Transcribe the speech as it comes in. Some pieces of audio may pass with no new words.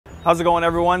How's it going,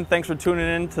 everyone? Thanks for tuning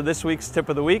in to this week's Tip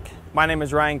of the Week. My name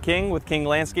is Ryan King with King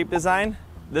Landscape Design.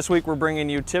 This week we're bringing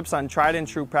you tips on tried and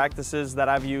true practices that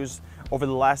I've used over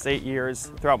the last 8 years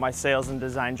throughout my sales and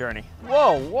design journey.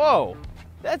 Whoa,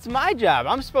 that's my job.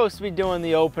 I'm supposed to be doing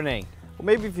the opening. Well,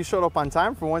 maybe if you showed up on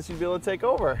time for once, you'd be able to take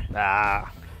over.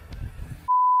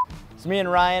 So me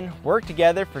and Ryan worked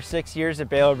together for 6 years at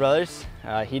Bahler Brothers.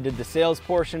 He did the sales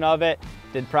portion of it,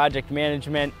 did project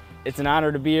management. It's an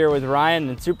honor to be here with Ryan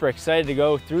and super excited to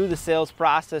go through the sales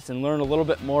process and learn a little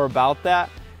bit more about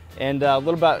that and a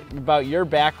little bit about your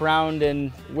background and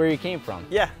where you came from.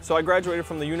 Yeah, so I graduated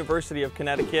from the University of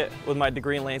Connecticut with my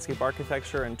degree in landscape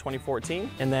architecture in 2014.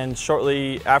 And then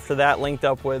shortly after that linked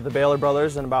up with the Bahler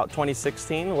Brothers in about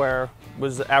 2016, where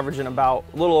was averaging about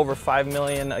a little over $5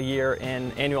 million a year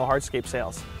in annual hardscape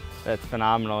sales. That's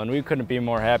phenomenal, and we couldn't be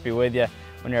more happy with you.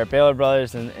 When you're at Bahler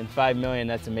Brothers and $5 million,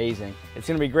 that's amazing. It's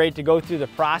gonna be great to go through the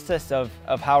process of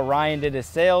how Ryan did his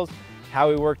sales, how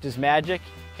he worked his magic,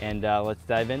 and let's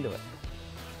dive into it.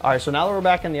 All right, so now that we're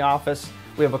back in the office,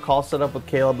 we have a call set up with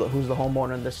Caleb, who's the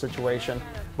homeowner in this situation.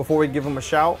 Before we give him a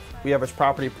shout, we have his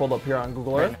property pulled up here on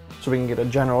Google Earth so we can get a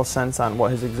general sense on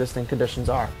what his existing conditions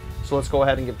are. So let's go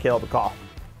ahead and give Caleb a call.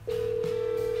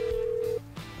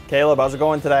 Caleb, how's it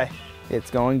going today? It's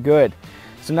going good.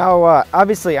 So now,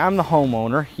 obviously, I'm the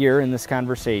homeowner here in this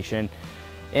conversation.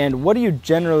 And what do you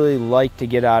generally like to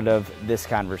get out of this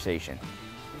conversation?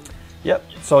 Yep,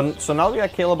 so now that we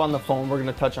got Caleb on the phone, we're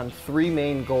gonna touch on 3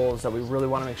 main goals that we really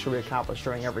wanna make sure we accomplish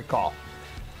during every call.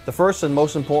 The first and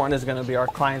most important is gonna be our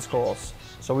client's goals.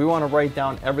 So we wanna write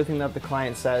down everything that the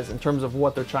client says in terms of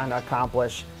what they're trying to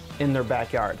accomplish in their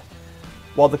backyard.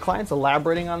 While the client's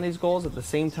elaborating on these goals, at the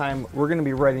same time, we're gonna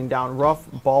be writing down rough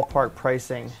ballpark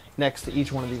pricing next to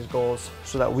each one of these goals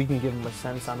so that we can give them a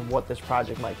sense on what this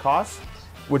project might cost,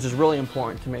 which is really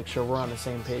important to make sure we're on the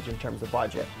same page in terms of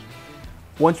budget.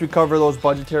 Once we cover those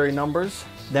budgetary numbers,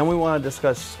 then we wanna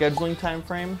discuss scheduling time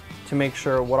frame to make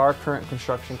sure what our current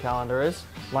construction calendar is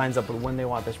lines up with when they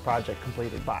want this project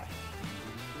completed by.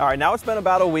 All right, now it's been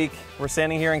about a week. We're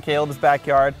standing here in Caleb's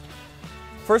backyard.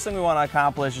 First thing we want to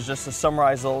accomplish is just to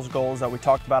summarize those goals that we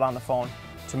talked about on the phone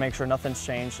to make sure nothing's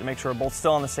changed and make sure we're both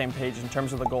still on the same page in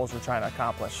terms of the goals we're trying to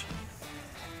accomplish.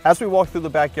 As we walk through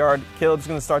the backyard, Caleb's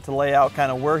going to start to lay out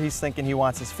kind of where he's thinking he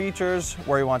wants his features,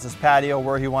 where he wants his patio,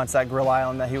 where he wants that grill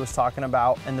island that he was talking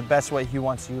about, and the best way he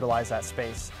wants to utilize that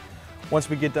space. Once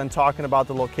we get done talking about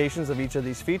the locations of each of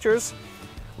these features,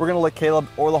 we're going to let Caleb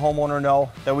or the homeowner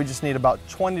know that we just need about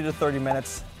 20 to 30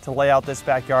 minutes to lay out this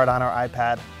backyard on our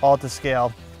iPad, all to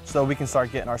scale, so that we can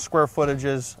start getting our square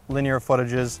footages, linear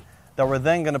footages, that we're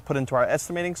then going to put into our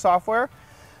estimating software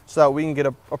so that we can get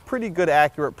a pretty good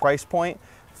accurate price point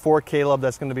for Caleb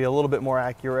that's going to be a little bit more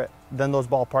accurate than those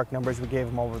ballpark numbers we gave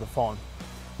him over the phone.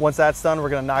 Once that's done, we're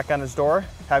going to knock on his door,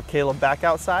 have Caleb back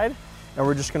outside, and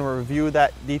we're just going to review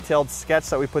that detailed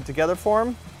sketch that we put together for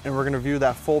him, and we're going to review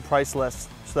that full price list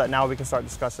so that now we can start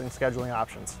discussing scheduling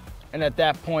options. And at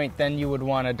that point, then you would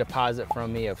want a deposit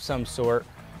from me of some sort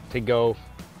to go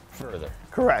further.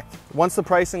 Correct. Once the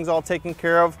pricing's all taken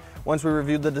care of, once we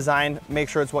reviewed the design, make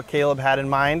sure it's what Caleb had in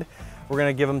mind, we're going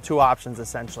to give him 2 options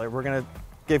essentially. We're going to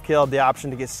give Caleb the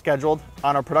option to get scheduled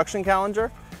on our production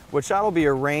calendar, which that'll be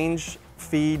a range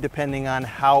fee depending on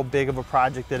how big of a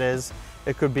project it is.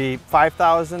 It could be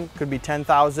 $5,000, could be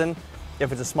 $10,000.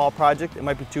 If it's a small project, it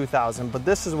might be $2,000, but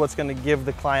this is what's going to give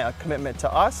the client a commitment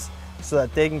to us so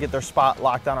that they can get their spot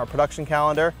locked on our production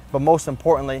calendar. But most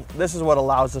importantly, this is what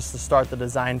allows us to start the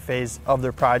design phase of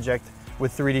their project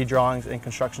with 3D drawings and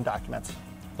construction documents.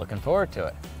 Looking forward to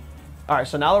it. All right,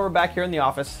 so now that we're back here in the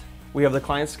office, we have the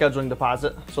client's scheduling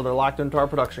deposit, so they're locked into our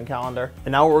production calendar.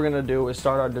 And now what we're gonna do is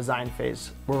start our design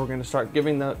phase, where we're gonna start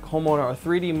giving the homeowner a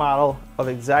 3D model of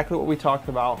exactly what we talked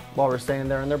about while we're standing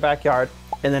there in their backyard.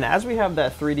 And then as we have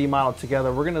that 3D model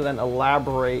together, we're gonna then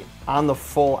elaborate on the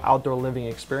full outdoor living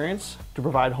experience to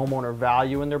provide homeowner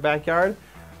value in their backyard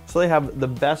so they have the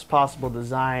best possible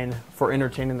design for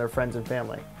entertaining their friends and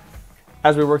family.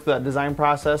 As we work through that design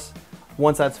process,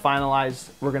 once that's finalized,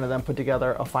 we're gonna then put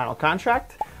together a final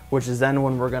contract, which is then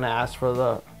when we're gonna ask for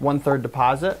the 1/3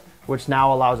 deposit, which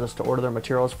now allows us to order their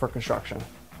materials for construction.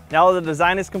 Now that the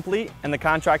design is complete and the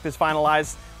contract is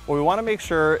finalized, what we wanna make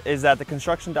sure is that the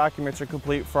construction documents are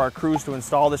complete for our crews to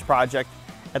install this project.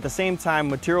 At the same time,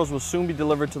 materials will soon be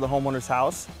delivered to the homeowner's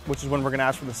house, which is when we're gonna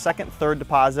ask for the 2nd, 3rd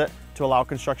deposit to allow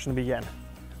construction to begin.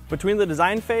 Between the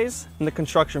design phase and the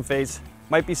construction phase,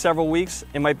 might be several weeks,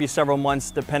 it might be several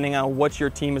months, depending on what your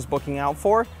team is booking out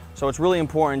for. So it's really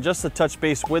important just to touch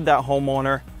base with that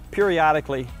homeowner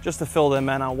periodically, just to fill them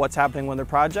in on what's happening with their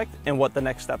project and what the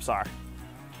next steps are.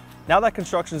 Now that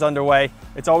construction's underway,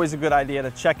 it's always a good idea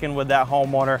to check in with that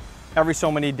homeowner every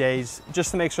so many days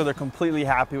just to make sure they're completely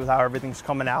happy with how everything's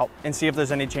coming out and see if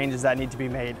there's any changes that need to be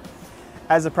made.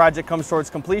 As the project comes towards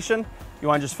completion, you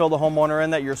want to just fill the homeowner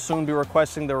in that you'll soon be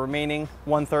requesting the remaining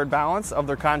 1/3 balance of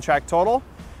their contract total.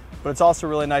 But it's also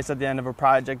really nice at the end of a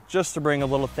project just to bring a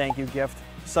little thank you gift,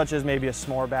 such as maybe a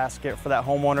s'more basket for that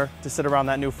homeowner to sit around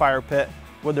that new fire pit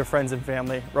with their friends and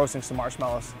family roasting some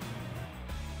marshmallows.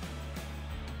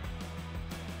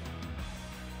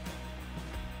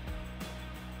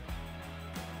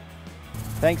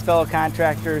 Thanks, fellow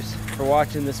contractors, for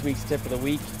watching this week's Tip of the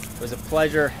Week. It was a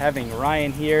pleasure having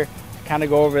Ryan here to kind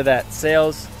of go over that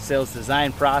sales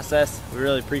design process. We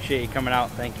really appreciate you coming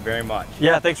out. Thank you very much.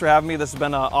 Yeah, thanks for having me. This has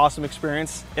been an awesome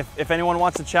experience. If anyone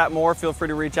wants to chat more, feel free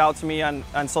to reach out to me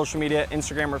on social media,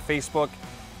 Instagram or Facebook,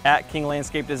 at King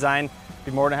Landscape Design.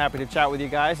 Be more than happy to chat with you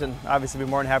guys, and obviously be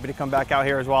more than happy to come back out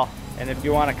here as well. And if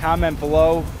you want to comment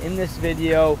below in this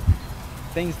video,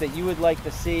 things that you would like to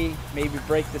see, maybe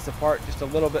break this apart just a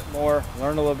little bit more,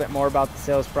 learn a little bit more about the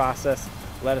sales process,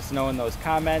 let us know in those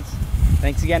comments.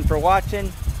 Thanks again for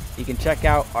watching. You can check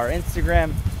out our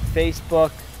Instagram,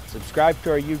 Facebook, subscribe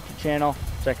to our YouTube channel,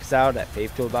 check us out at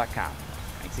pavetool.com.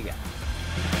 Thanks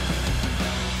again.